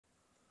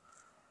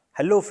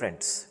Hello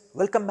friends,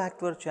 welcome back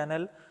to our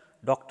channel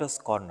Doctor's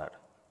Corner.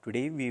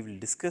 Today we will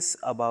discuss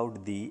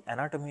about the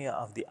anatomy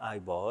of the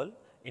eyeball,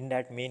 in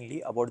that mainly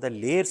about the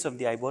layers of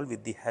the eyeball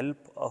with the help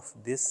of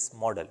this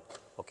model.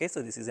 Okay,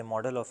 so this is a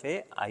model of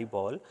a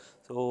eyeball.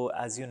 So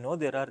as you know,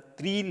 there are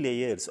three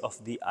layers of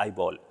the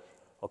eyeball,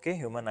 okay,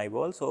 human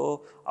eyeball.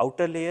 So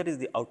outer layer is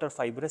the outer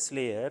fibrous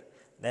layer,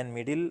 then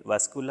middle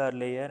vascular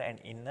layer and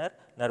inner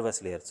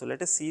nervous layer. So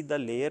let us see the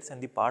layers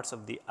and the parts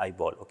of the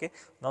eyeball. Okay.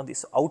 Now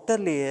this outer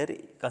layer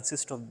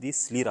consists of the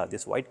sclera,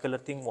 this white color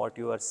thing what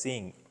you are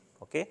seeing.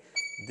 Okay.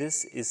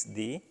 This is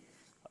the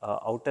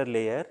outer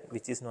layer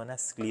which is known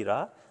as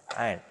sclera,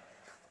 and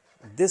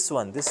this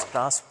one, this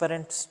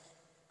transparent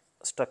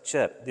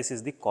structure, this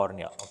is the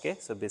cornea. Okay.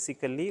 So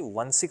basically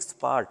 1/6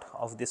 part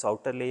of this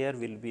outer layer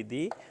will be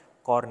the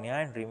cornea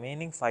and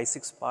remaining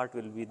 5/6 part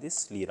will be this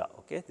sclera,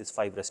 okay, this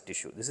fibrous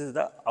tissue. This is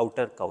the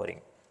outer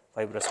covering,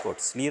 fibrous coat,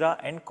 sclera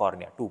and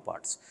cornea, two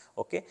parts.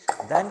 Okay.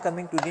 Then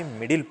coming to the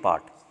middle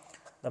part,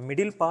 the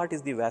middle part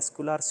is the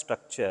vascular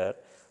structure.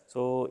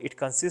 So it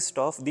consists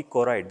of the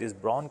choroid, this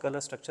brown color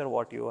structure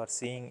what you are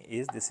seeing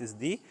is, this is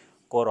the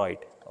choroid,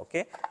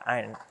 okay,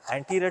 and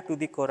anterior to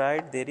the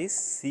choroid there is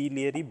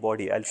ciliary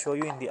body. I will show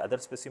you in the other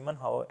specimen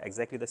how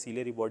exactly the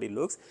ciliary body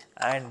looks,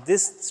 and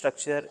this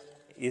structure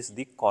is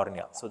the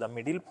cornea. So the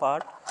middle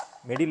part,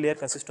 middle layer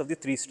consists of the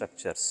three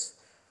structures: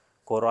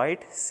 choroid,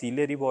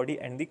 ciliary body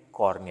and the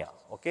cornea.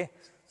 Okay,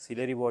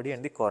 ciliary body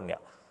and the cornea.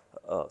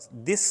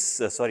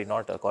 Sorry,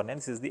 not cornea,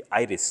 this is the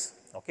iris.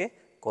 Okay,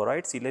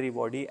 choroid, ciliary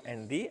body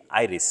and the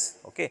iris.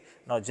 Okay.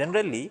 Now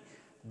generally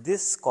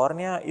this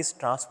cornea is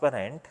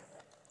transparent.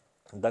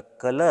 The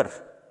color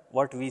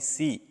what we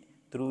see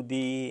through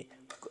the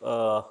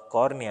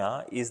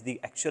cornea is the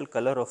actual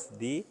color of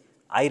the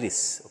iris.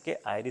 Okay.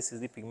 Iris is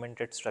the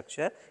pigmented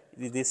structure.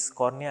 This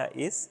cornea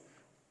is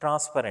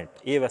transparent,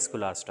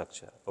 avascular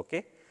structure.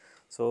 Okay.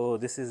 So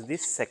this is the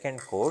second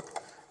coat,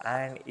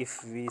 and if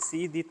we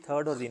see the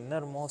third or the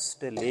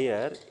innermost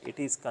layer, it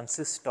is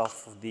consist of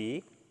the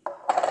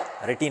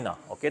retina.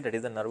 Okay, that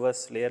is the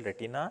nervous layer,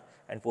 retina,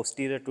 and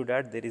posterior to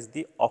that there is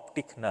the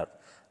optic nerve.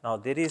 Now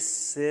there is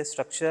a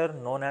structure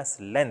known as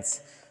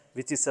lens,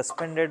 which is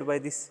suspended by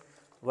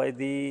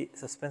the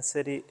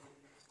suspensory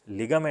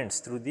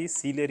ligaments through the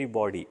ciliary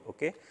body.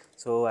 Okay.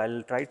 So I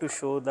will try to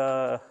show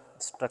the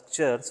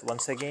structures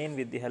once again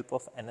with the help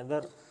of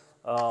another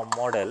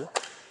model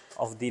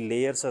of the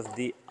layers of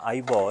the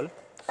eyeball.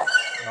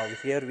 Now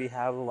here we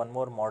have one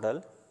more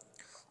model.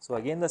 So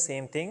again the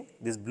same thing,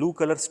 this blue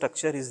color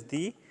structure is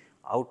the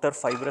outer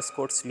fibrous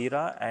coat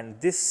sclera, and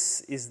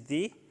this is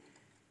the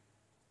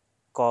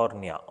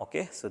cornea.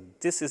 Okay. So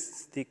this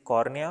is the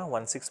cornea,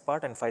 1/6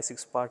 part, and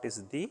 5/6 part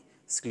is the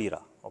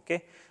sclera. Okay.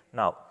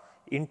 Now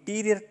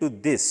interior to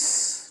this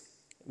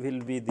will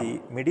be the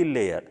middle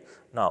layer.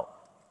 Now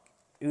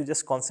you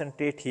just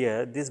concentrate here,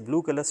 this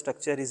blue color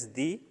structure is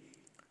the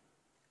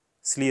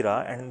sclera,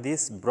 and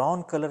this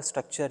brown color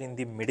structure in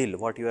the middle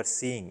what you are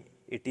seeing,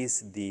 it is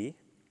the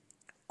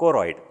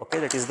choroid. Okay,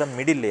 that is the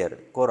middle layer,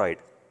 choroid.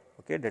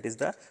 Okay, that is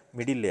the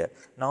middle layer.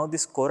 Now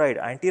this choroid,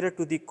 anterior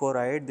to the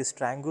choroid, this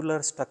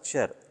triangular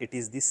structure, it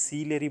is the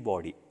ciliary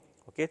body.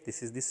 Okay,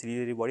 this is the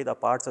ciliary body. The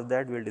parts of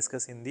that we will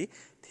discuss in the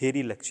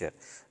theory lecture.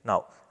 Now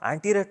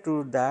anterior to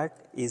that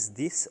is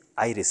this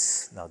iris.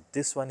 Now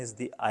this one is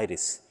the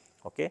iris.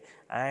 Okay,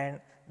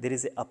 and there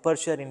is a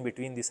aperture in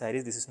between this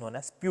iris. This is known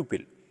as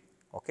pupil.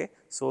 Okay.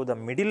 So the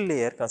middle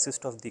layer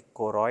consists of the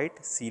choroid,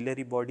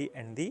 ciliary body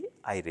and the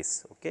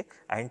iris. Okay.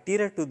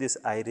 Anterior to this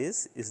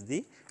iris is the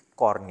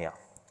cornea.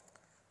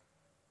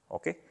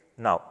 Okay.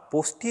 Now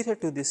posterior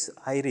to this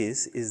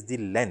iris is the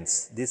lens.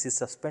 This is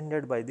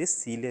suspended by this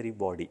ciliary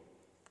body,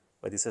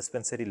 by the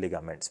suspensory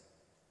ligaments.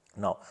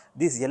 Now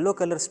this yellow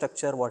color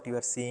structure what you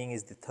are seeing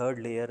is the third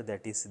layer,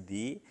 that is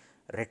the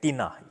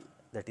retina.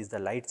 That is the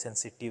light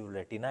sensitive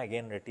retina.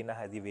 Again retina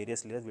has the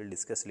various layers, we will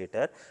discuss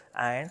later,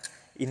 and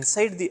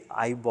inside the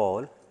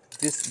eyeball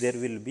there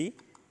will be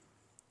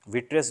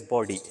vitreous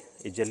body,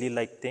 a jelly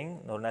like thing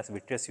known as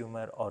vitreous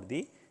humor or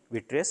the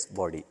vitreous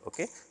body.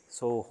 Okay.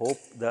 So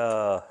hope the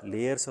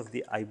layers of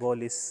the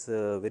eyeball is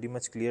very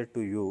much clear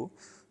to you.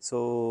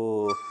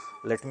 So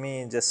let me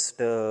just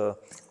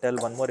tell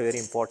one more very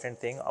important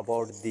thing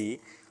about the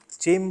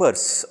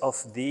chambers of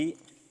the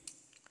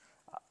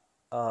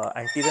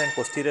anterior and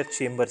posterior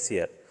chambers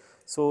here.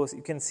 So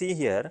you can see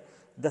here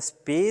the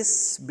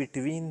space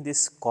between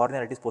this cornea,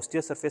 that is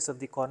posterior surface of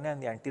the cornea,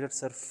 and the anterior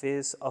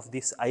surface of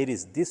this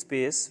iris, this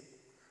space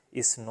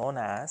is known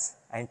as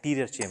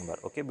anterior chamber.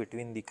 Okay,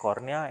 between the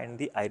cornea and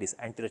the iris,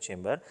 anterior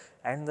chamber,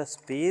 and the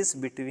space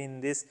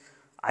between this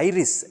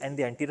iris and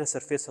the anterior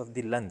surface of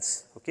the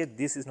lens, okay,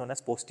 this is known as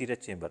posterior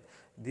chamber.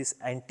 This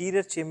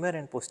anterior chamber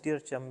and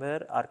posterior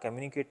chamber are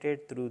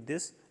communicated through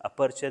this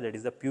aperture, that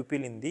is the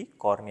pupil in the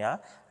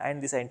cornea,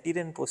 and this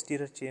anterior and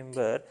posterior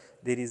chamber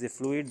there is a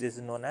fluid, this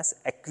is known as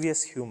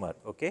aqueous humor.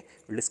 Okay.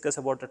 We will discuss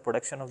about the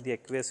production of the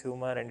aqueous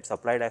humor and its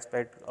applied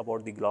aspect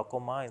about the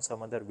glaucoma in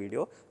some other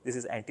video. This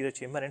is anterior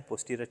chamber and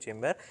posterior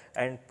chamber,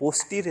 and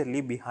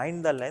posteriorly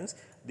behind the lens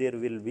there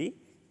will be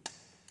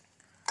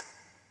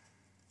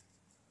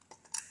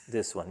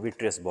this one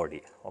vitreous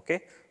body.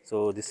 Okay.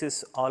 So, this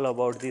is all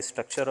about the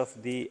structure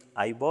of the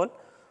eyeball.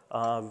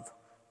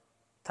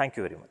 Thank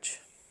you very much.